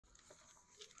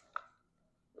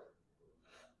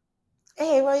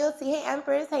Hey royalty, hey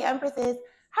empress, hey empresses.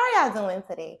 How are y'all doing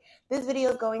today? This video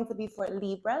is going to be for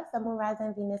Libra, Sun, Moon,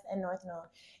 Rising, Venus, and North Node.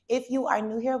 If you are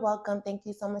new here, welcome. Thank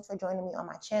you so much for joining me on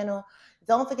my channel.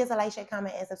 Don't forget to like, share,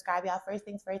 comment, and subscribe, y'all. First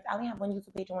things first, I only have one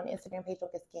YouTube page and one Instagram page.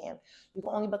 Don't get scammed. You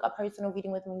can only book a personal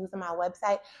reading with me using my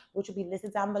website, which will be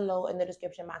listed down below in the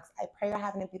description box. I pray you're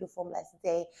having a beautiful, blessed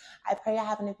day. I pray you're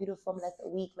having a beautiful, blessed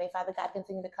week. May Father God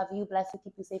continue to cover you, bless you,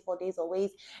 keep you safe all days, always.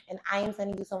 And I am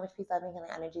sending you so much peace, love, and healing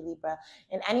energy, Libra.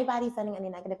 And anybody sending any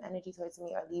negative energy towards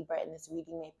me or Libra in this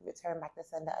reading may be returned back to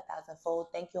sender 1,000-fold.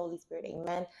 Thank you, Holy Spirit.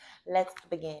 Amen. Let's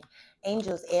begin.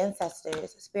 Angels,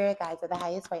 ancestors, spirit guides of the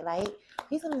highest white light,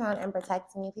 please come down and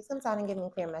protect me. Please come down and give me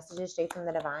clear messages straight from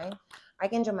the divine.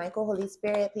 Archangel Michael, Holy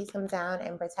Spirit, please come down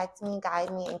and protect me,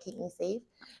 guide me, and keep me safe.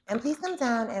 And please come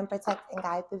down and protect and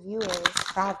guide the viewers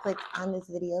that have clicked on this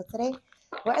video today.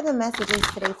 What are the messages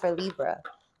today for Libra?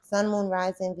 Sun, Moon,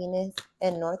 Rising, Venus,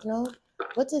 and North Node.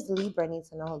 What does Libra need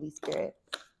to know, Holy Spirit?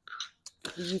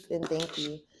 Please and thank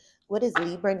you. What does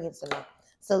Libra need to know?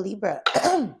 So Libra,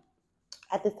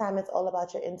 at this time, it's all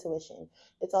about your intuition.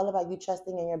 It's all about you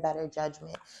trusting in your better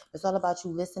judgment. It's all about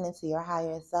you listening to your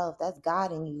higher self. That's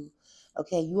God in you.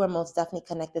 Okay, you are most definitely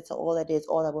connected to all that is,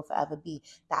 all that will forever be.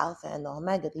 The Alpha and the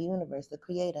Omega, the universe, the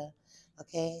creator.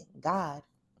 Okay, God.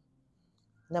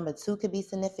 Number 2 could be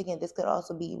significant. This could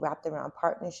also be wrapped around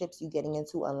partnerships, you getting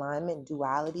into alignment,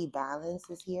 duality, balance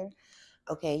is here.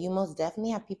 Okay, you most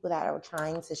definitely have people that are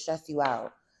trying to stress you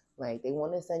out. Like they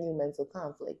want to send you mental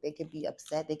conflict. They could be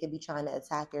upset. They could be trying to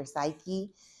attack your psyche,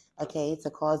 okay, to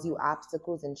cause you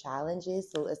obstacles and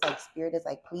challenges. So it's like spirit is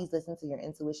like, please listen to your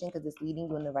intuition because it's leading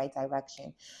you in the right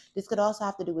direction. This could also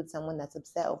have to do with someone that's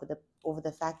upset over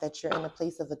the fact that you're in a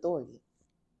place of authority.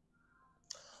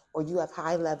 Or you have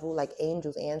high level like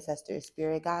angels, ancestors,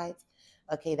 spirit guides,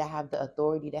 okay, that have the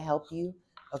authority to help you,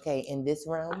 okay, in this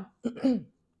realm.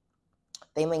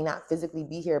 They may not physically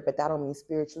be here, but that don't mean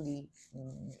spiritually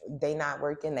they not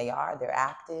working. They are. They're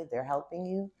active. They're helping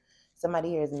you. Somebody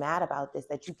here is mad about this,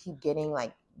 that you keep getting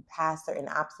like past certain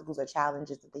obstacles or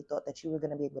challenges that they thought that you were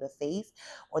going to be able to face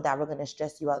or that were going to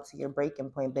stress you out to your breaking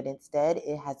point. But instead,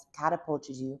 it has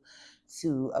catapulted you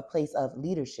to a place of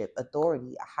leadership,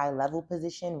 authority, a high level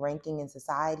position, ranking in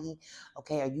society.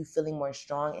 Okay, are you feeling more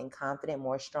strong and confident,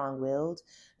 more strong-willed?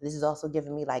 This is also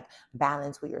giving me like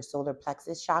balance with your solar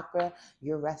plexus chakra.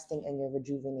 You're resting and you're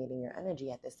rejuvenating your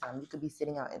energy at this time. You could be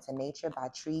sitting out into nature by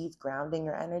trees, grounding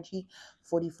your energy.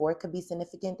 44 could be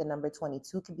significant. The number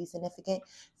 22 could be significant.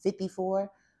 54,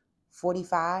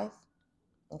 45,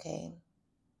 okay.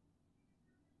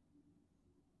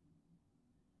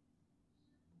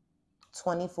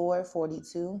 24,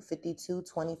 42, 52,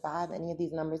 25, any of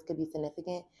these numbers could be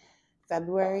significant.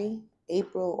 February,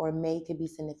 April, or May could be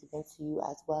significant to you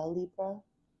as well, Libra.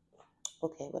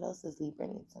 Okay, what else does Libra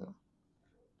need to know?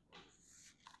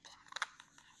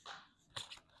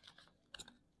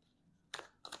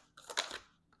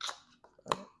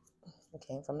 It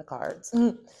came from the cards.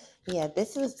 Yeah,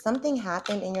 this was something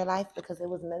happened in your life because it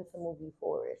was meant to move you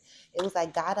forward. It was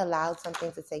like God allowed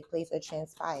something to take place or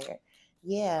transpire.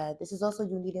 Yeah, this is also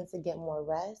you needing to get more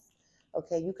rest.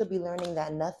 Okay, you could be learning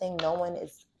that nothing, no one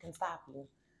can stop you.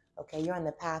 Okay, you're on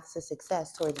the path to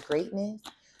success, towards greatness.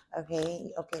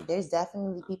 Okay, there's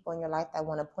definitely people in your life that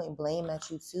want to point blame at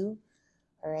you too.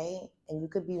 All right. And you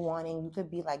could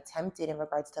be like tempted in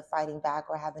regards to fighting back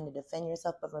or having to defend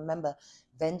yourself. But remember,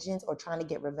 vengeance or trying to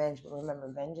get revenge. But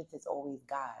remember, vengeance is always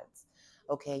God's.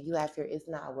 Okay. You have your, it's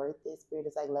not worth it. Spirit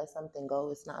is like, let something go.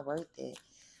 It's not worth it.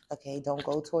 Okay. Don't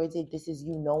go towards it. This is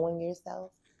you knowing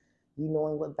yourself. You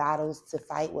knowing what battles to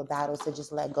fight, what battles to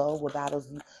just let go, what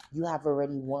battles you have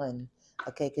already won.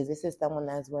 Okay, because this is someone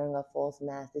that's wearing a false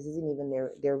mask. This isn't even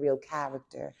their real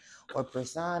character or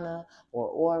persona or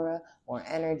aura or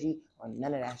energy or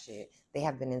none of that shit. They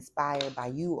have been inspired by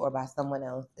you or by someone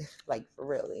else. Like, for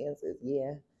real, the answer is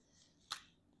yeah.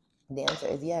 The answer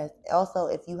is yes. Also,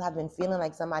 if you have been feeling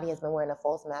like somebody has been wearing a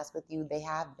false mask with you, they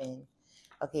have been.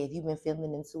 Okay, if you've been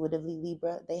feeling intuitively,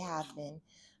 Libra, they have been.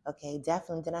 Okay,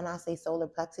 definitely. Did I not say solar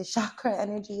plexus chakra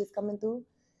energy is coming through?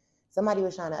 Somebody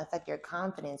was trying to affect your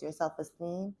confidence, your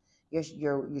self-esteem,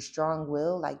 your strong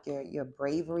will, like your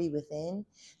bravery within.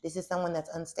 This is someone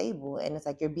that's unstable, and it's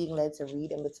like you're being led to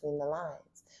read in between the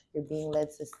lines. You're being led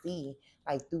to see,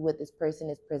 like, through what this person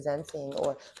is presenting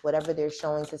or whatever they're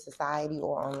showing to society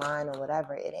or online or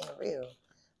whatever. It ain't real.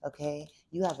 Okay,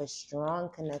 you have a strong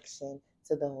connection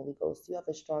to the Holy Ghost. You have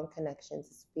a strong connection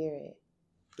to spirit.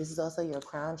 This is also your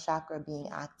crown chakra being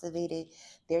activated.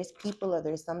 There's people or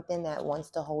there's something that wants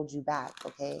to hold you back,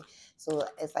 okay? So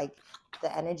it's like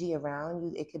the energy around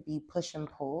you, it could be push and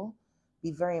pull,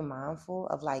 Be very mindful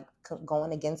of like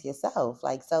going against yourself,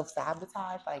 like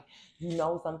self-sabotage. Like, you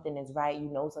know something is right, you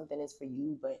know something is for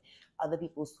you, but other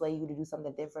people sway you to do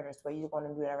something different or sway you to go in a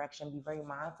new direction. Be very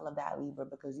mindful of that, Libra,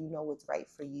 because you know what's right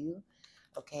for you.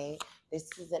 Okay, this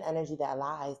is an energy that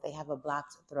lies. They have a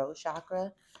blocked throat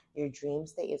chakra. Your dream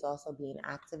state is also being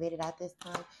activated at this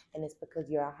time, and it's because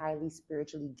you're a highly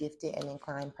spiritually gifted and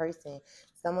inclined person.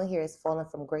 Someone here is fallen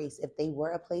from grace. If they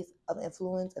were a place of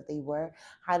influence, if they were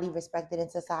highly respected in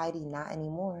society, not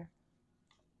anymore.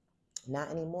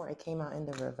 Not anymore. It came out in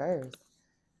the reverse.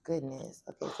 Goodness.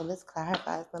 Okay, so let's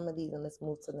clarify some of these and let's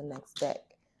move to the next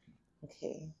deck.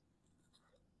 Okay.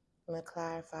 I'm going to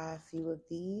clarify a few of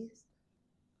these.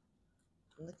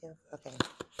 I'm looking for, okay.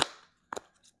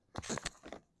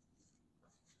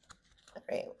 All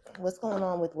right. What's going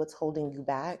on with what's holding you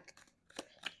back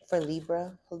for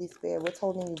Libra, Holy Spirit? What's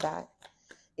holding you back?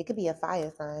 It could be a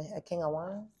fire sign, a King of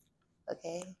Wands.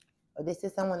 Okay. Or this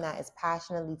is someone that is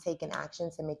passionately taking action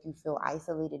to make you feel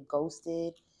isolated,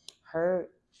 ghosted,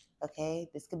 hurt. Okay.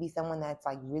 This could be someone that's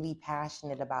like really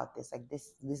passionate about this. Like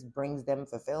this brings them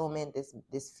fulfillment.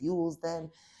 This fuels them.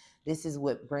 This is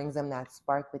what brings them that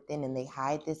spark within, and they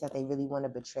hide this, that they really want to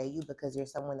betray you because you're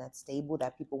someone that's stable,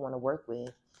 that people want to work with,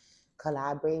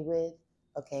 collaborate with.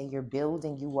 Okay, you're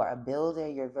building. You are a builder.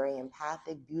 You're very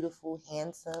empathic, beautiful,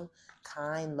 handsome,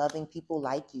 kind, loving. People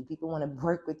like you. People want to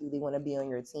work with you. They want to be on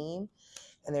your team.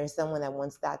 And there's someone that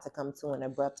wants that to come to an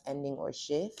abrupt ending or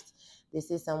shift.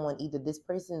 This is someone, either this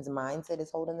person's mindset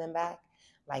is holding them back,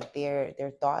 like their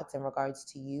thoughts in regards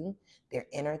to you, their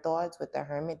inner thoughts with the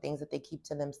Hermit, things that they keep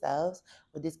to themselves.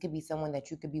 Or this could be someone that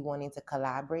you could be wanting to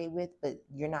collaborate with, but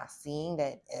you're not seeing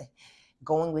that.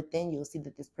 Going within, you'll see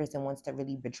that this person wants to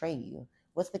really betray you.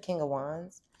 What's the King of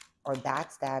Wands? Or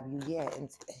backstab you? Yeah, and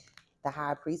the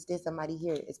High Priestess, somebody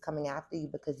here is coming after you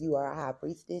because you are a High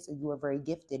Priestess, or you are very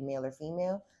gifted, male or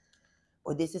female.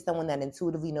 Or this is someone that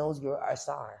intuitively knows you're a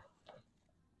star.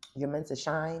 You're meant to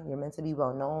shine. You're meant to be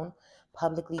well known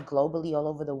publicly, globally, all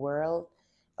over the world.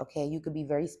 Okay, you could be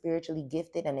very spiritually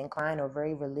gifted and inclined, or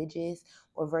very religious,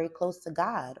 or very close to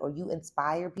God, or you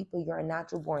inspire people. You're a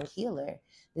natural born healer.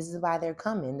 This is why they're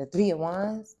coming. The Three of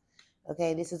Wands.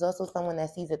 Okay, this is also someone that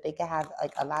sees that they can have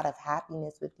like a lot of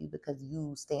happiness with you because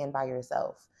you stand by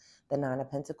yourself. The Nine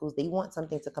of Pentacles, they want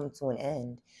something to come to an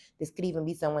end. This could even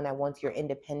be someone that wants your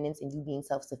independence and you being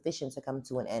self-sufficient to come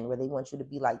to an end, where they want you to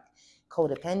be like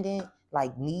codependent,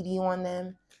 like needy on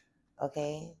them.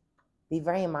 Okay, be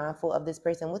very mindful of this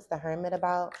person. What's the Hermit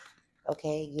about?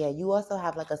 Okay, yeah, you also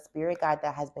have like a spirit guide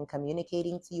that has been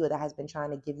communicating to you, or that has been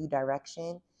trying to give you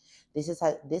direction. This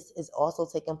is also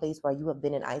taking place where you have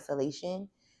been in isolation.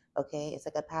 Okay, it's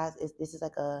like a past. This is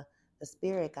like a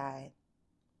spirit guide.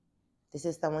 This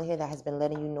is someone here that has been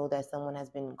letting you know that someone has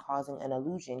been causing an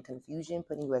illusion, confusion,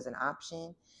 putting you as an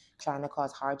option, trying to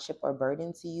cause hardship or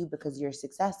burden to you because you're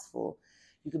successful.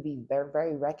 You could be very,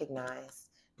 very recognized,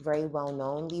 very well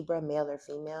known, Libra, male or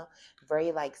female,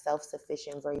 very like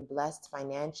self-sufficient, very blessed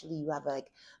financially. You have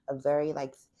like a very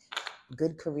like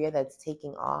good career that's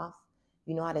taking off.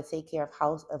 You know how to take care of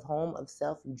house, of home, of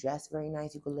self. You dress very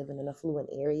nice. You could live in an affluent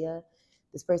area.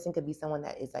 This person could be someone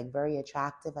that is like very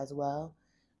attractive as well.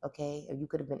 Okay, or you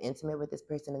could have been intimate with this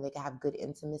person and they could have good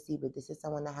intimacy, but this is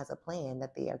someone that has a plan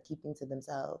that they are keeping to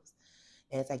themselves.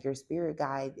 And it's like your spirit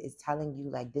guide is telling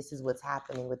you like this is what's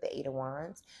happening with the Eight of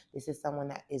Wands. This is someone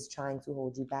that is trying to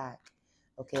hold you back,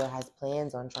 okay, or has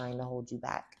plans on trying to hold you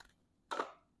back.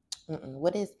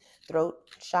 What is throat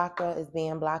chakra is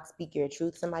being blocked? Speak your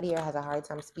truth. Somebody here has a hard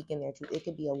time speaking their truth. It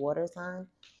could be a water sign,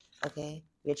 okay?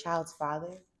 Your child's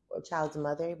father or child's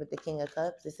mother with the King of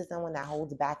Cups. This is someone that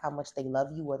holds back how much they love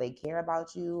you or they care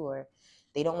about you, or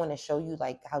they don't want to show you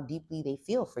like how deeply they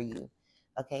feel for you,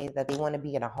 okay? That they want to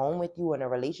be in a home with you or in a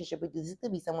relationship with you. This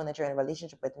could be someone that you're in a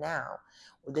relationship with now,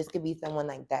 or this could be someone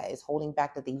like that is holding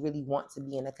back that they really want to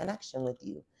be in a connection with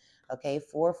you, okay?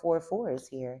 444 is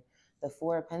here. The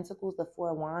Four of Pentacles, the Four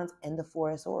of Wands, and the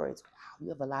Four of Swords. Wow, you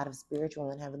have a lot of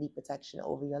spiritual and heavenly protection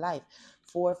over your life.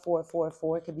 4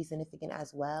 could be significant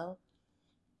as well.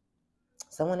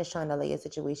 Someone is trying to lay a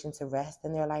situation to rest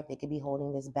in their life. They could be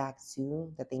holding this back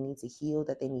too, that they need to heal,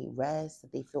 that they need rest,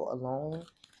 that they feel alone,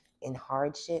 in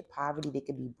hardship, poverty. They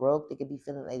could be broke. They could be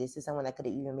feeling like this is someone that could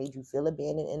have even made you feel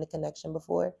abandoned in a connection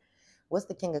before. What's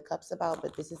the King of Cups about?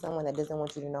 But this is someone that doesn't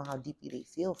want you to know how deeply they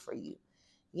feel for you.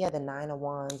 Yeah, the Nine of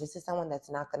Wands. This is someone that's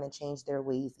not going to change their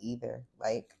ways either.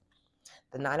 Like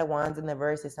the Nine of Wands in the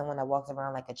verse is someone that walks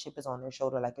around like a chip is on their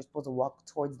shoulder, like you're supposed to walk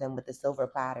towards them with a silver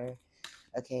platter.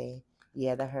 Okay.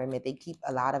 Yeah, the Hermit. They keep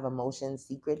a lot of emotions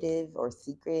secretive or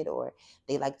secret, or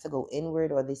they like to go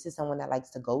inward, or this is someone that likes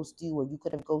to ghost you, or you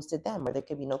could have ghosted them, or there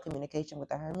could be no communication with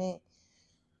the Hermit.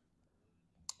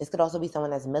 This could also be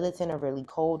someone that's militant or really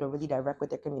cold or really direct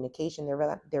with their communication.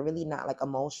 They're really not like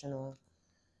emotional.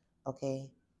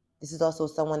 Okay. This is also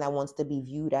someone that wants to be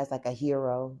viewed as like a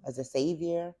hero, as a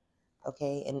savior.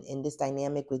 Okay. And in this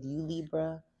dynamic with you,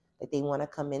 Libra, that they want to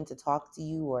come in to talk to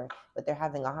you, or but they're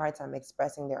having a hard time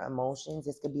expressing their emotions.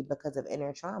 This could be because of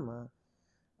inner trauma.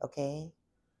 Okay.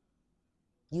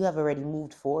 You have already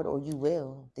moved forward, or you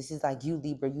will. This is like you,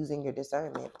 Libra, using your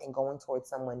discernment and going towards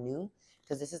someone new,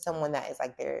 because this is someone that is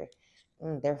like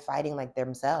they're fighting like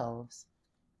themselves,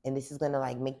 and this is going to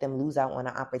like make them lose out on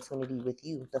an opportunity with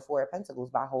you, the Four of Pentacles,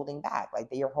 by holding back.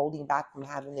 Like they are holding back from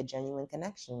having a genuine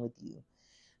connection with you.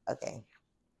 Okay.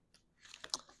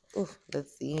 Oof,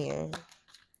 let's see here.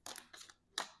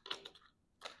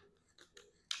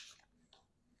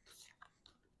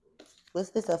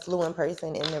 Was this a fluent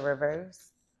person in the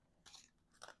reverse?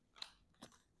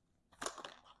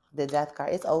 The Death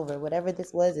card. It's over. Whatever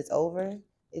this was, it's over.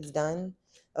 It's done.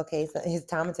 Okay, so it's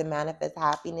time to manifest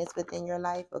happiness within your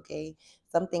life. Okay,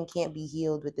 something can't be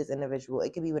healed with this individual.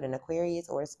 It could be with an Aquarius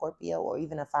or a Scorpio or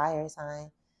even a fire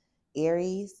sign,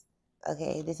 Aries.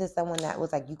 Okay, this is someone that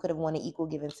was like you could have wanted equal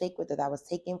give and take with, or that was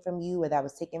taken from you, or that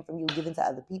was taken from you, given to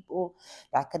other people.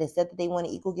 That could have said that they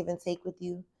wanted equal give and take with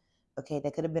you. Okay,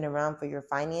 that could have been around for your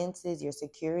finances, your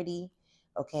security.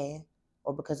 Okay,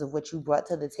 or because of what you brought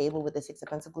to the table with the Six of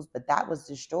Pentacles, but that was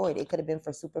destroyed. It could have been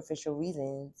for superficial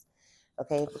reasons.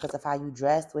 Okay, because of how you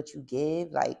dressed, what you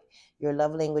give, like your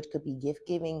love language could be gift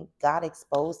giving. God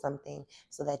exposed something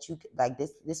so that you could, like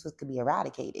this was could be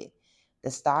eradicated.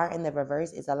 The star in the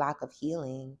reverse is a lack of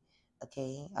healing.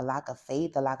 Okay, a lack of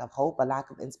faith, a lack of hope, a lack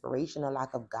of inspiration, a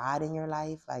lack of God in your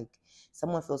life. Like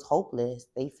someone feels hopeless.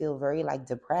 They feel very like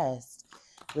depressed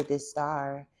with this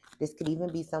star. This could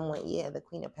even be someone, yeah, the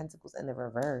Queen of Pentacles in the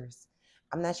reverse.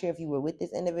 I'm not sure if you were with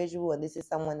this individual and this is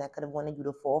someone that could have wanted you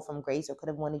to fall from grace or could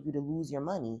have wanted you to lose your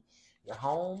money, your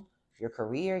home, your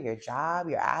career, your job,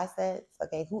 your assets.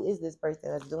 Okay, who is this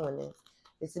person that's doing this?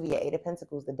 This would be an Eight of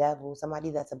Pentacles, the devil, somebody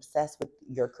that's obsessed with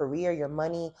your career, your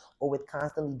money, or with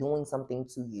constantly doing something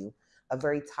to you. A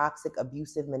very toxic,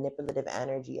 abusive, manipulative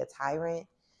energy, a tyrant,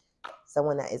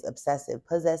 someone that is obsessive,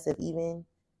 possessive even.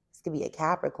 This could be a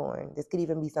Capricorn. This could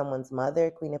even be someone's mother,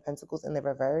 Queen of Pentacles in the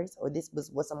reverse, or this was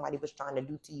what somebody was trying to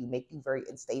do to you, make you very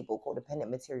unstable, codependent,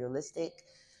 materialistic.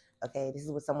 Okay, this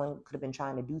is what someone could have been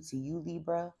trying to do to you,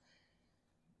 Libra.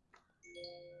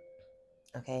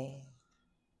 Okay,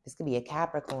 this could be a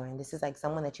Capricorn. This is like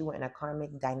someone that you were in a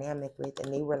karmic dynamic with,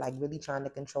 and they were like really trying to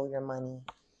control your money.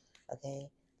 Okay,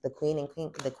 the Queen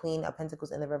of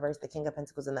Pentacles in the reverse, the King of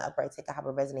Pentacles in the upright. Take a how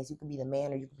it resonates. You could be the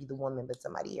man or you could be the woman, but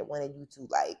somebody here wanted you to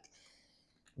like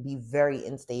be very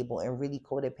unstable and really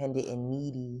codependent and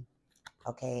needy.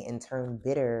 Okay, and turn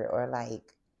bitter, or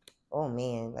like, oh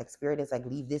man, like spirit is like,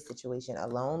 leave this situation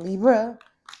alone, Libra.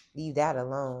 Leave that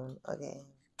alone. Okay,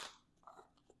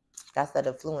 that's the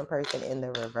affluent person in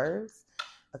the reverse.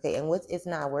 Okay, and what's it's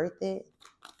not worth it?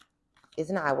 It's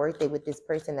not worth it with this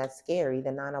person that's scary,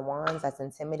 the Nine of Wands, that's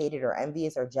intimidated or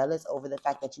envious or jealous over the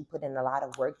fact that you put in a lot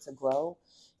of work to grow,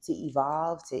 to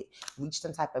evolve, to reach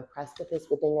some type of precipice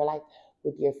within your life,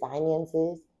 with your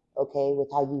finances, okay, with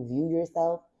how you view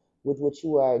yourself, with what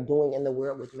you are doing in the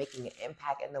world, with making an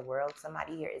impact in the world.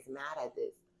 Somebody here is mad at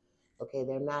this. Okay,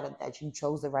 they're mad at that you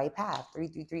chose the right path.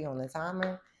 333 on the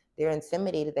timer. They're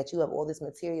intimidated that you have all this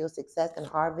material success and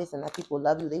harvest and that people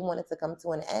love you. They want it to come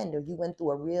to an end, or you went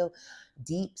through a real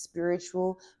deep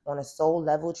spiritual, on a soul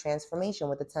level transformation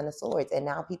with the Ten of Swords. And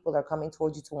now people are coming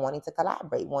towards you to wanting to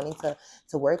collaborate, wanting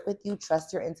to work with you,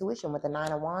 trust your intuition with the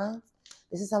Nine of Wands.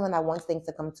 This is someone that wants things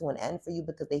to come to an end for you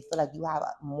because they feel like you have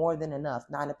more than enough.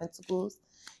 Nine of Pentacles.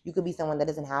 You could be someone that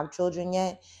doesn't have children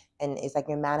yet, and it's like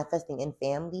you're manifesting in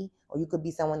family, or you could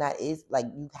be someone that is like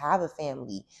you have a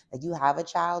family, like you have a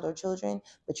child or children,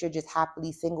 but you're just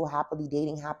happily single, happily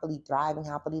dating, happily thriving,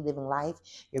 happily living life.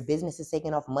 Your business is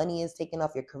taking off, money is taking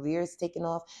off, your career is taking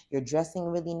off, you're dressing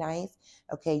really nice.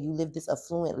 Okay, you live this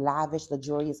affluent, lavish,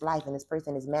 luxurious life, and this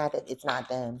person is mad that it's not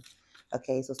them.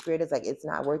 Okay, so spirit is like, it's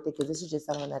not worth it because this is just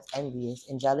someone that's envious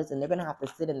and jealous, and they're going to have to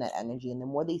sit in that energy. And the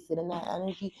more they sit in that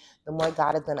energy, the more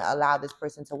God is going to allow this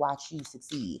person to watch you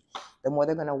succeed. The more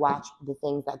they're going to watch the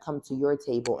things that come to your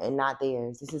table and not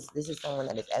theirs. This is someone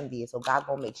that is envious. So God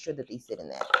will make sure that they sit in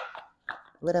that.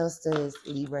 What else does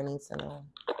Libra need to know?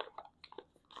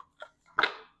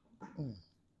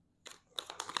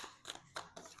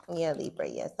 Yeah, Libra,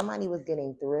 yeah. Somebody was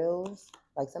getting thrills.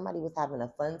 Like somebody was having a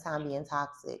fun time being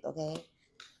toxic, okay?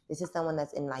 This is someone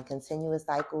that's in like continuous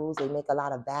cycles. They make a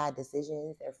lot of bad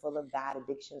decisions. They're full of bad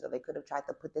addictions, or they could have tried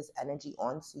to put this energy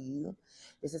onto you.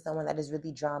 This is someone that is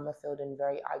really drama filled and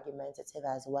very argumentative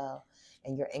as well.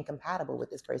 And you're incompatible with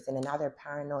this person. And now they're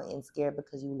paranoid and scared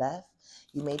because you left.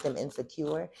 You made them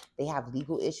insecure. They have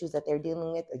legal issues that they're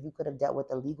dealing with, or you could have dealt with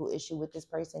a legal issue with this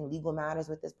person, legal matters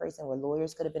with this person where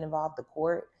lawyers could have been involved, the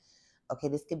court. Okay,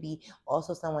 this could be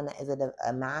also someone that is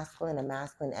a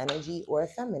masculine energy or a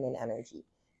feminine energy.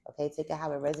 Okay, take it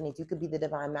how it resonates. You could be the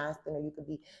divine masculine or you could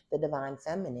be the divine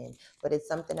feminine. But it's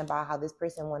something about how this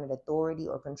person wanted authority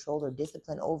or control or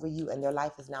discipline over you, and their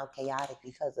life is now chaotic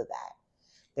because of that.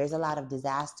 There's a lot of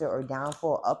disaster or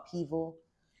downfall, upheaval.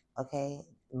 Okay,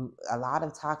 a lot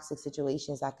of toxic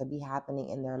situations that could be happening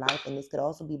in their life. And this could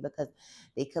also be because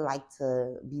they could like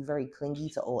to be very clingy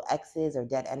to old exes or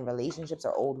dead end relationships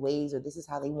or old ways, or this is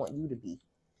how they want you to be.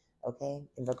 Okay,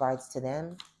 in regards to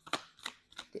them.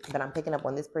 But I'm picking up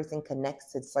on this person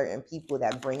connects to certain people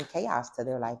that bring chaos to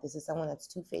their life. This is someone that's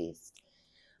two-faced.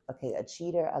 Okay, a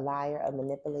cheater, a liar, a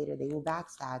manipulator. They will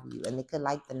backstab you. And they could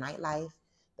like the nightlife,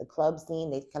 the club scene.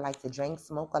 They could like to drink,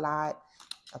 smoke a lot.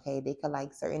 Okay, they could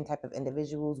like certain type of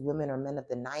individuals, women or men of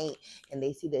the night, and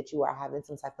they see that you are having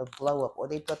some type of glow up, or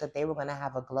they thought that they were going to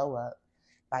have a glow up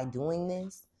by doing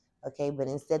this. Okay, but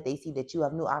instead they see that you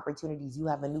have new opportunities, you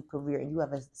have a new career, and you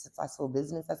have a successful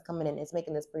business that's coming in. It's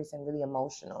making this person really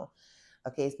emotional.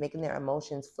 Okay, it's making their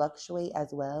emotions fluctuate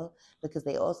as well, because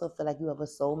they also feel like you have a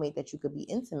soulmate that you could be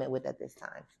intimate with at this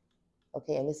time.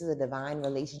 Okay, and this is a divine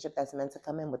relationship that's meant to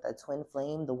come in with a twin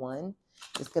flame, the one.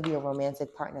 This could be a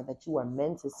romantic partner that you are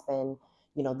meant to spend,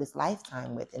 this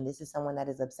lifetime with. And this is someone that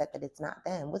is upset that it's not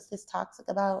them. What's this toxic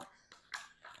about?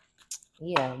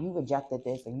 Yeah, you rejected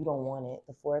this or you don't want it.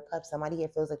 The Four of Cups, somebody here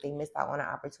feels like they missed out on an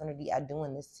opportunity at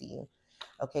doing this to you.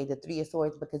 Okay, the Three of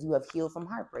Swords, because you have healed from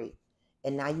heartbreak.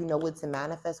 And now you know what to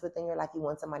manifest within your life. You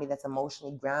want somebody that's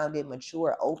emotionally grounded,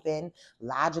 mature, open,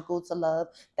 logical to love,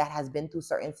 that has been through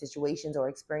certain situations or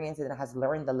experiences and has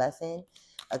learned the lesson.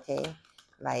 Okay,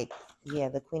 like, yeah,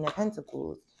 the Queen of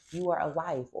Pentacles. You are a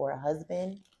wife or a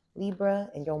husband, Libra,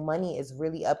 and your money is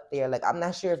really up there. Like, I'm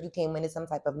not sure if you came into some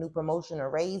type of new promotion or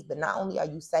raise, but not only are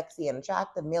you sexy and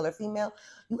attractive, male or female,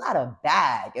 you got a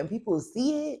bag and people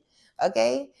see it.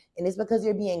 Okay, and it's because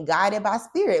you're being guided by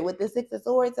spirit. With the Six of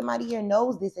Swords, somebody here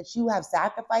knows this, that you have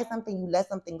sacrificed something, you let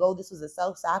something go. This was a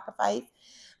self-sacrifice.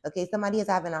 Okay, somebody is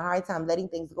having a hard time letting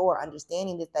things go or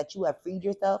understanding this, that you have freed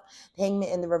yourself. Hangman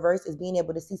in the reverse is being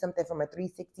able to see something from a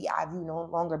 360 eye view, no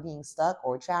longer being stuck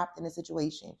or trapped in a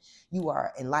situation. You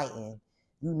are enlightened.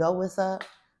 You know what's up.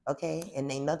 Okay, and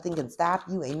ain't nothing can stop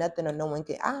you. Ain't nothing or no one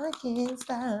can. I can't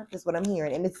stop. That's what I'm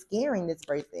hearing, and it's scaring this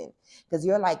person because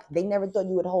you're like, they never thought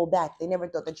you would hold back. They never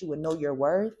thought that you would know your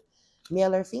worth,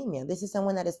 male or female. This is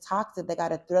someone that is toxic. That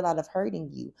got a thrill out of hurting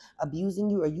you,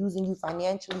 abusing you, or using you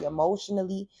financially,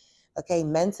 emotionally, okay,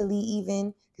 mentally,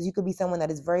 even. Because you could be someone that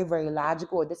is very, very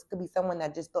logical, or this could be someone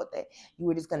that just thought that you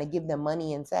were just going to give them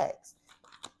money and sex.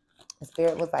 The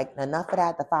spirit was like, enough of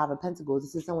that. The Five of Pentacles.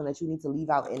 This is someone that you need to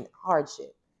leave out in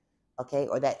hardship. Okay,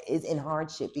 or that is in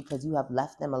hardship because you have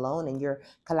left them alone and you're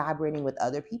collaborating with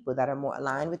other people that are more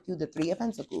aligned with you. The Three of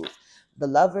Pentacles. The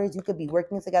lovers, you could be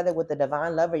working together with the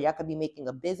divine lover. Y'all could be making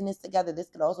a business together. This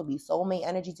could also be soulmate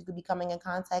energies you could be coming in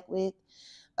contact with.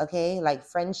 Okay, like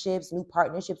friendships, new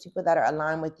partnerships, people that are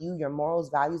aligned with you, your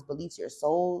morals, values, beliefs, your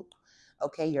soul.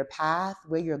 Okay, your path,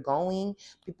 where you're going,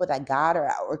 people that God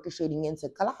are orchestrating in to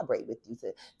collaborate with you,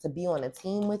 to be on a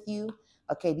team with you.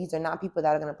 Okay, these are not people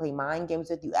that are going to play mind games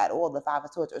with you at all. The Five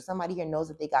of Swords, or somebody here knows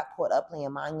that they got caught up playing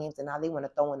mind games and now they want to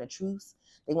throw in a truce.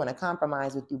 They want to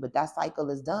compromise with you, but that cycle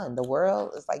is done. The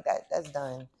world is like that. That's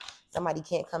done. Somebody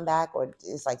can't come back, or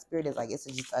it's like spirit is like, it's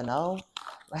just a no.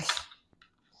 Like,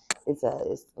 it's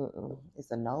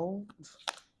a no.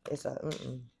 It's a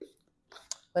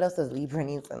What else does Libra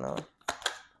need to know?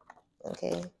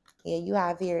 Okay. Yeah, you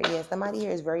have here, yeah, somebody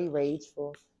here is very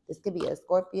rageful. This could be a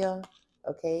Scorpio,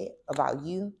 okay, about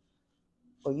you.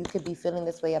 Or you could be feeling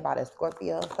this way about a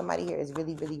Scorpio. Somebody here is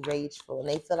really, really rageful. And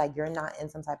they feel like you're not in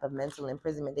some type of mental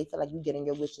imprisonment. They feel like you're getting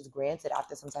your wishes granted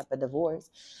after some type of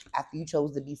divorce. After you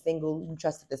chose to be single, you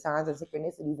trusted the signs and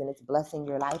synchronicities, and it's blessing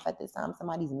your life at this time.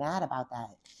 Somebody's mad about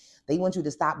that. They want you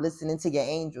to stop listening to your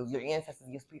angels, your ancestors,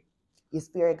 your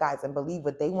spirit guides, and believe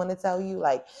what they want to tell you.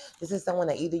 Like, this is someone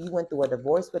that either you went through a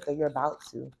divorce with or you're about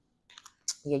to.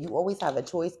 Yeah, you always have a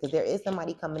choice because there is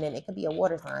somebody coming in. It could be a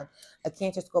water sign, a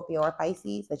Cancer, Scorpio, or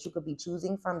Pisces that you could be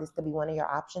choosing from. This could be one of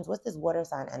your options. What's this water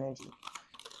sign energy?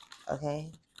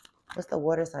 Okay. What's the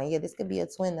water sign? Yeah, this could be a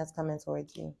twin that's coming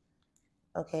towards you.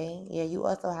 Okay. Yeah, you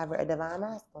also have a divine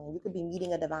masculine. You could be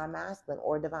meeting a divine masculine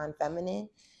or divine feminine.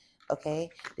 Okay,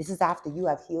 this is after you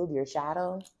have healed your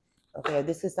shadow. Okay,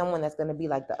 this is someone that's going to be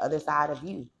like the other side of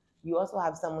you. You also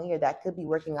have someone here that could be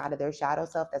working out of their shadow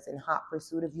self, that's in hot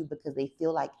pursuit of you because they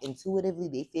feel like intuitively,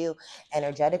 they feel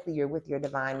energetically you're with your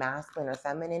divine masculine or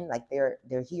feminine, like they're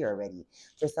here already.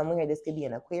 For someone here, this could be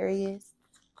an Aquarius.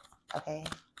 Okay.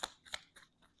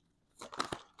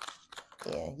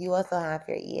 Yeah, you also have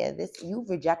here, you've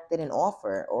rejected an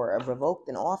offer or revoked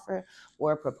an offer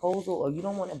or a proposal, or you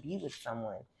don't want to be with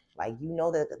someone. Like, you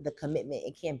know that the commitment,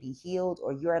 it can't be healed,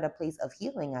 or you're at a place of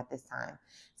healing at this time.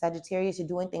 Sagittarius, you're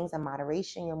doing things in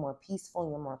moderation. You're more peaceful.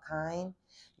 You're more kind.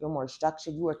 You're more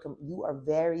structured. You are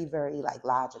very, very like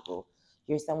logical.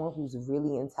 You're someone who's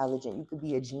really intelligent. You could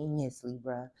be a genius,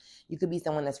 Libra. You could be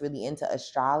someone that's really into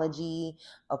astrology,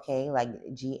 okay, like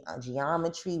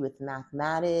geometry with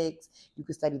mathematics. You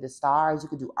could study the stars. You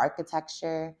could do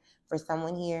architecture for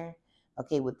someone here.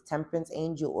 Okay, with Temperance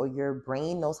Angel, or your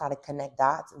brain knows how to connect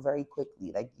dots very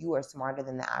quickly. Like, you are smarter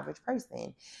than the average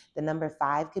person. The number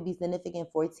 5 could be significant.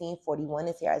 1441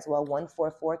 is here as well.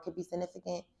 144 could be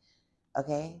significant.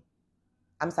 Okay.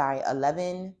 I'm sorry,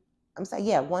 11. I'm sorry,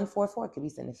 yeah, 144 could be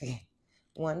significant.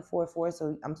 144.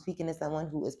 So I'm speaking to someone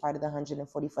who is part of the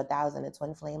 144,000, a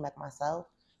twin flame like myself.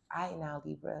 All right, now,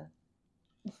 Libra.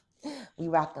 We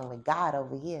rocking with God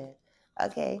over here.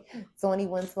 Okay.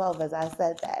 2112, as I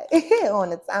said that on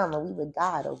the timer, we with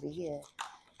God over here.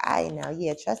 All right, now,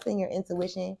 yeah, trust in your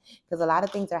intuition, because a lot of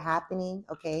things are happening,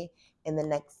 okay, in the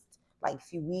next like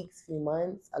few weeks, few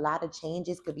months. A lot of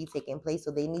changes could be taking place,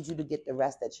 so they need you to get the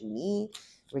rest that you need,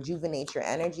 rejuvenate your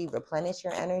energy, replenish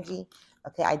your energy.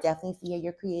 Okay, I definitely see here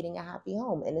you're creating a happy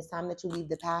home, and it's time that you leave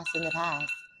the past in the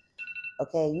past.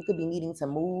 Okay, you could be needing to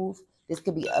move. This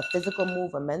could be a physical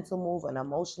move, a mental move, an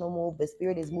emotional move. The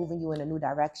spirit is moving you in a new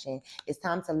direction. It's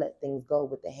time to let things go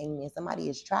with the hangman. Somebody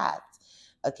is trapped.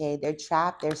 Okay, they're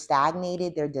trapped, they're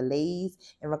stagnated, they're delays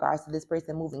in regards to this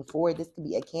person moving forward. This could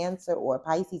be a Cancer or a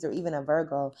Pisces or even a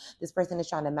Virgo. This person is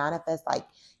trying to manifest like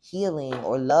healing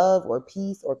or love or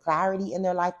peace or clarity in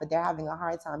their life, but they're having a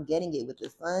hard time getting it with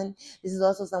the sun. This is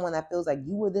also someone that feels like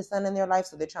you were the sun in their life,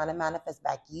 so they're trying to manifest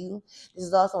back you. This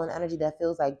is also an energy that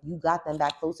feels like you got them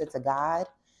back closer to God.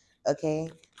 Okay,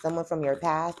 someone from your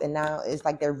past, and now it's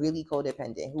like they're really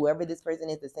codependent. Whoever this person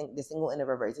is, the single in the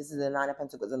reverse. This is the 9 of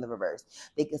Pentacles in the reverse.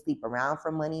 They can sleep around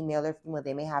for money, male or female.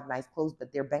 They may have nice clothes,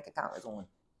 but their bank account is on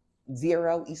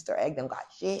zero. Easter egg, them got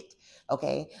shit.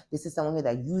 Okay, this is someone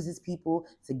that uses people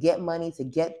to get money, to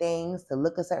get things, to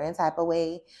look a certain type of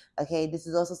way. Okay, this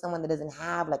is also someone that doesn't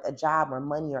have like a job or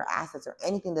money or assets or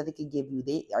anything that they could give you.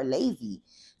 They are lazy.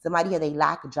 Somebody here, they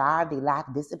lack drive, they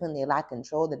lack discipline, they lack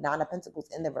control. The 9 of Pentacles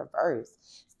in the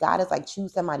reverse. God is like,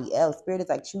 choose somebody else. Spirit is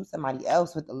like, choose somebody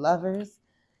else with the Lovers.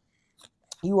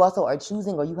 You also are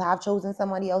choosing, or you have chosen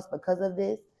somebody else because of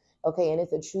this. Okay, and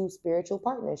it's a true spiritual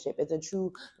partnership. It's a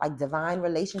true like divine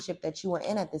relationship that you are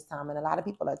in at this time. And a lot of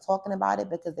people are talking about it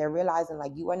because they're realizing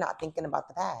like you are not thinking about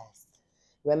the past.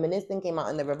 Reminiscing came out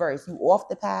in the reverse. You off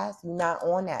the past, you're not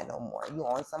on that no more. You're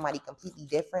on somebody completely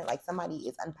different. Like, somebody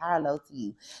is unparalleled to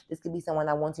you. This could be someone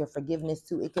that wants your forgiveness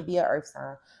too. It could be an earth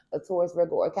sign, a Taurus,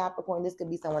 Virgo, or Capricorn. This could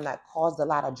be someone that caused a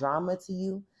lot of drama to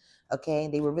you. Okay,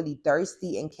 they were really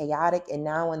thirsty and chaotic, and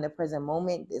now in the present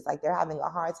moment, it's like they're having a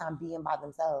hard time being by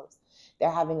themselves.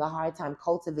 They're having a hard time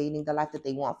cultivating the life that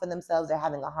they want for themselves. They're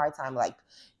having a hard time like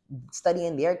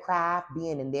studying their craft,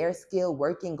 being in their skill,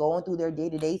 working, going through their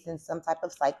day-to-day since some type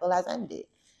of cycle has ended.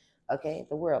 Okay,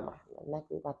 the world,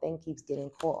 my thing keeps getting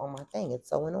caught on my thing. It's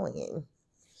so annoying.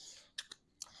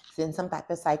 Since some type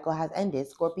of cycle has ended.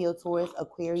 Scorpio, Taurus,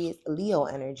 Aquarius, Leo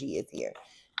energy is here.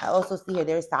 I also see here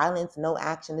there's silence, no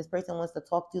action. This person wants to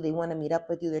talk to you. They want to meet up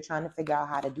with you. They're trying to figure out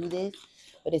how to do this.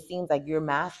 But it seems like you're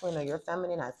masculine or you're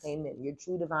feminine. I claim that you're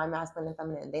true divine masculine and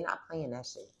feminine, and they're not playing that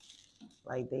shit.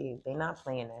 Like, they not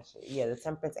playing that shit. Yeah, the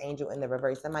Temperance Angel in the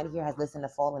reverse. Somebody here has listened to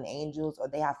fallen angels, or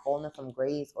they have fallen from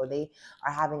grace, or they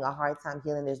are having a hard time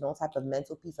healing. There's no type of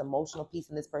mental peace, emotional peace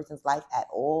in this person's life at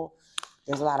all.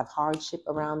 There's a lot of hardship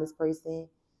around this person.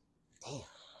 Damn.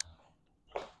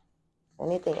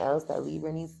 Anything else that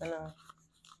Libra needs to know?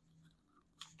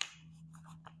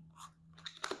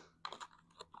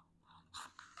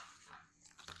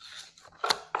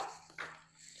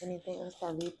 Anything else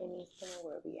that Libra needs to know?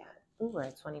 Where are we at? Ooh, we're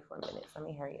at 24 minutes. Let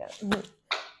me hurry up.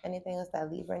 Anything else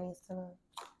that Libra needs to know?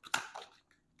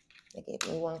 They gave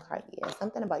me one card. Yeah,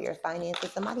 something about your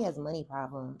finances. Somebody has money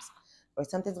problems, or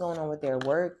something's going on with their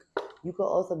work. You could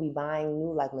also be buying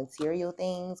new like material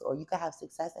things, or you could have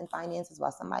success in finances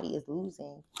while somebody is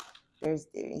losing.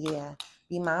 Yeah,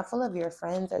 be mindful of your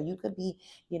friends, or you could be,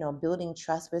 building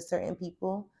trust with certain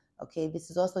people. Okay, this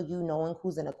is also you knowing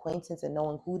who's an acquaintance and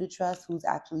knowing who to trust, who's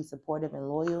actually supportive and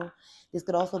loyal. This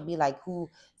could also be like who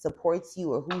supports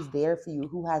you or who's there for you,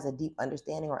 who has a deep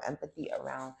understanding or empathy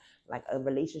around like a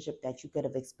relationship that you could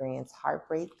have experienced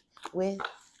heartbreak with.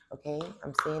 Okay,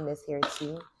 I'm seeing this here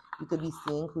too. You could be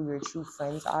seeing who your true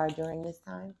friends are during this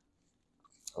time.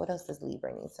 What else does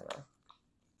Libra need to know?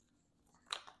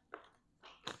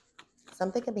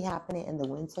 Something could be happening in the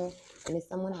winter, and it's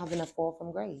someone having a fall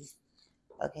from grace.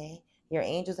 Okay, your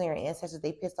angels and your ancestors,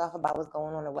 they pissed off about what's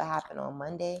going on or what happened on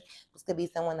Monday. This could be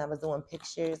someone that was doing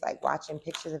pictures, like watching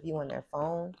pictures of you on their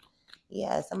phone.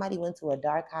 Yeah, somebody went to a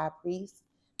dark high priest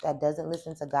that doesn't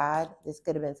listen to God. This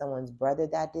could have been someone's brother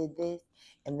that did this,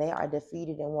 and they are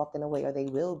defeated and walking away, or they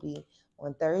will be.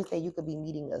 On Thursday, you could be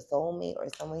meeting a soulmate, or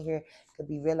someone here could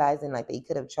be realizing like they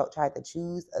could have tried to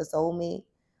choose a soulmate,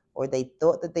 or they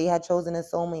thought that they had chosen a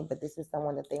soulmate, but this is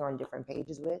someone that they're on different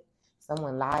pages with.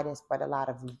 Someone lied and spread a lot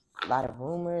of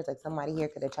rumors. Like somebody here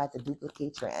could have tried to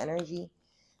duplicate your energy.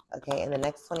 Okay, in the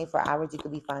next 24 hours, you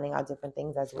could be finding out different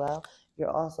things as well. You're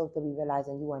also could be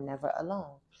realizing you are never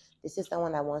alone. This is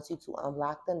someone that wants you to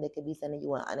unblock them. They could be sending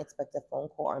you an unexpected phone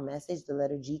call or message. The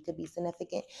letter G could be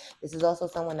significant. This is also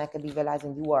someone that could be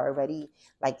realizing you are already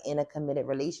like in a committed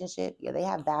relationship. Yeah, they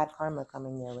have bad karma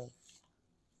coming their way.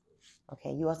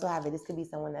 Okay, you also have it. This could be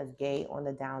someone that's gay on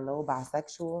the down low,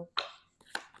 bisexual.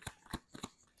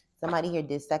 Somebody here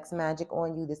did sex magic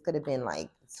on you. This could have been like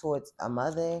towards a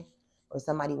mother, or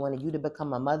somebody wanted you to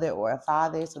become a mother or a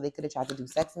father, so they could have tried to do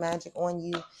sex magic on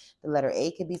you. The letter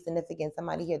A could be significant.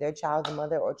 Somebody here, their child's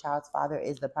mother or child's father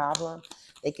is the problem.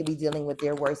 They could be dealing with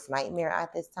their worst nightmare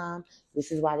at this time.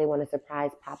 This is why they want a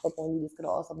surprise pop up on you. This could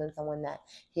have also been someone that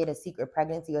hid a secret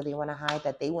pregnancy, or they want to hide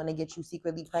that they want to get you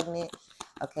secretly pregnant.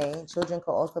 Okay, children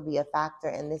could also be a factor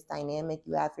in this dynamic.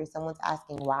 You have here someone's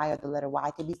asking why, or the letter Y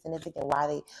could be significant.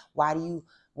 Why do you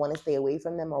want to stay away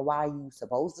from them, or why are you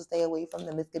supposed to stay away from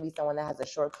them? This could be someone that has a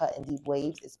shortcut and deep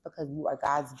waves. It's because you are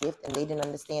God's gift and they didn't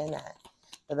understand that.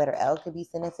 The letter L could be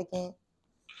significant.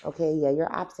 Okay, yeah,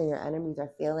 your ops and your enemies are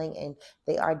failing and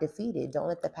they are defeated. Don't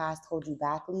let the past hold you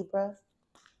back, Libra.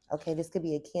 Okay, this could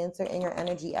be a Cancer in your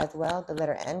energy as well. The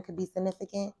letter N could be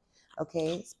significant.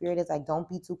 Okay, Spirit is like, don't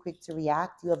be too quick to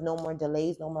react. You have no more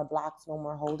delays, no more blocks, no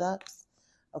more holdups.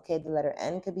 Okay, the letter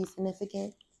N could be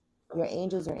significant. Your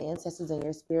angels, your ancestors, and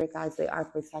your spirit guides, they are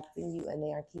protecting you and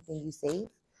they are keeping you safe.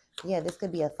 Yeah, this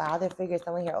could be a father figure.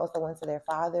 Someone here also went to their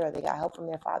father, or they got help from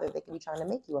their father. They could be trying to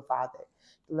make you a father.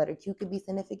 The letter Q could be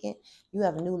significant. You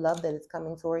have new love that is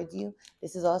coming towards you.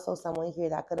 This is also someone here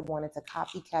that could have wanted to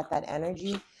copycat that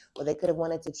energy, or they could have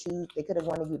wanted to choose, they could have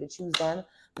wanted you to choose them,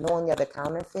 knowing they're the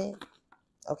counterfeit.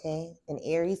 Okay, an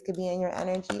Aries could be in your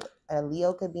energy. A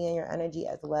Leo could be in your energy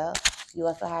as well. You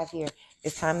also have here,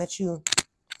 it's time that you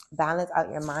balance out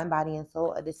your mind, body, and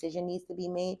soul. A decision needs to be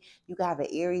made. You could have an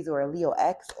Aries or a Leo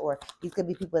X, or these could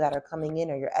be people that are coming in,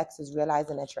 or your ex is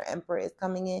realizing that your Emperor is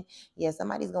coming in. Yeah,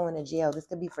 somebody's going to jail. This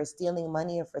could be for stealing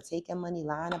money or for taking money,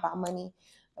 lying about money.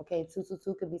 Okay,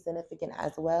 222 could be significant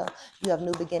as well. You have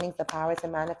new beginnings, the power to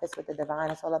manifest with the divine.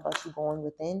 It's all about you going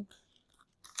within.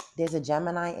 There's a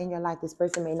Gemini in your life. This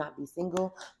person may not be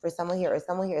single for someone here, or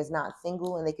someone here is not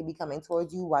single and they could be coming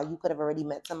towards you while you could have already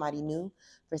met somebody new.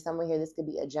 For someone here, this could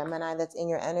be a Gemini that's in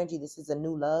your energy. This is a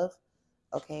new love.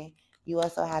 Okay. You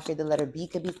also have here the letter B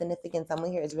could be significant.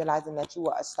 Someone here is realizing that you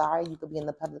are a star. You could be in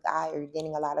the public eye, or you're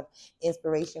getting a lot of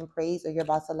inspiration, praise, or you're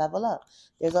about to level up.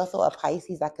 There's also a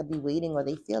Pisces that could be waiting, or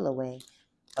they feel away.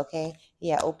 Okay.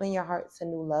 Yeah. Open your heart to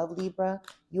new love, Libra.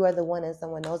 You are the one, and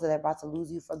someone knows that they're about to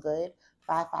lose you for good.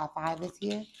 555 is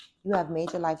here. You have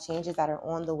major life changes that are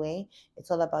on the way. It's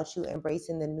all about you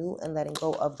embracing the new and letting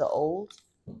go of the old.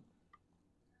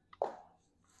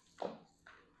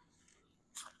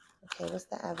 Okay. What's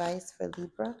the advice for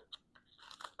Libra?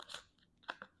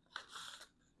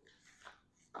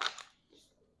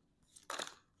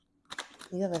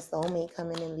 You have a soulmate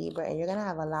coming in, Libra, and you're going to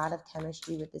have a lot of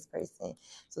chemistry with this person.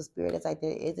 So Spirit is like,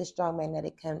 there is a strong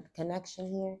magnetic connection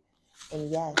here.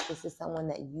 And yes, this is someone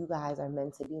that you guys are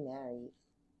meant to be married.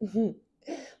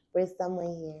 For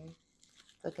someone here.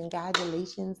 So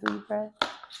congratulations, Libra.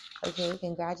 Okay,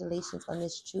 congratulations on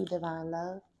this true divine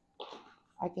love.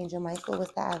 Archangel Michael,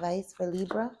 what's the advice for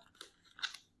Libra?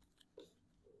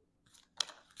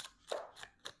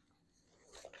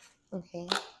 Okay,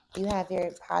 you have your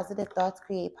positive thoughts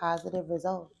create positive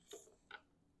results.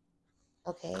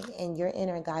 Okay, and your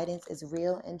inner guidance is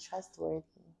real and trustworthy.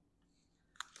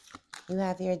 You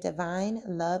have here divine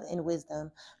love and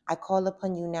wisdom. I call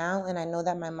upon you now, and I know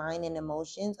that my mind and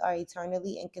emotions are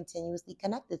eternally and continuously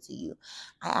connected to you.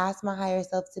 I ask my higher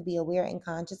self to be aware and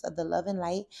conscious of the love and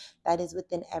light that is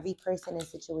within every person and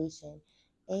situation.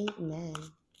 Amen.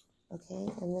 Okay,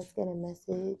 and let's get a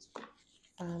message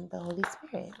from the Holy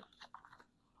Spirit.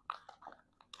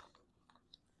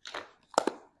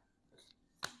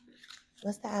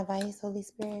 What's the advice, Holy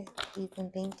Spirit? Please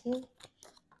and thank you.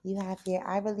 You have here,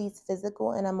 I release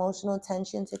physical and emotional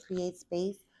tension to create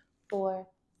space for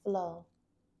flow.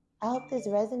 I hope this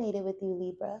resonated with you,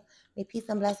 Libra. May peace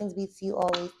and blessings be to you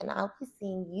always, and I'll be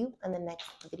seeing you on the next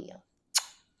video.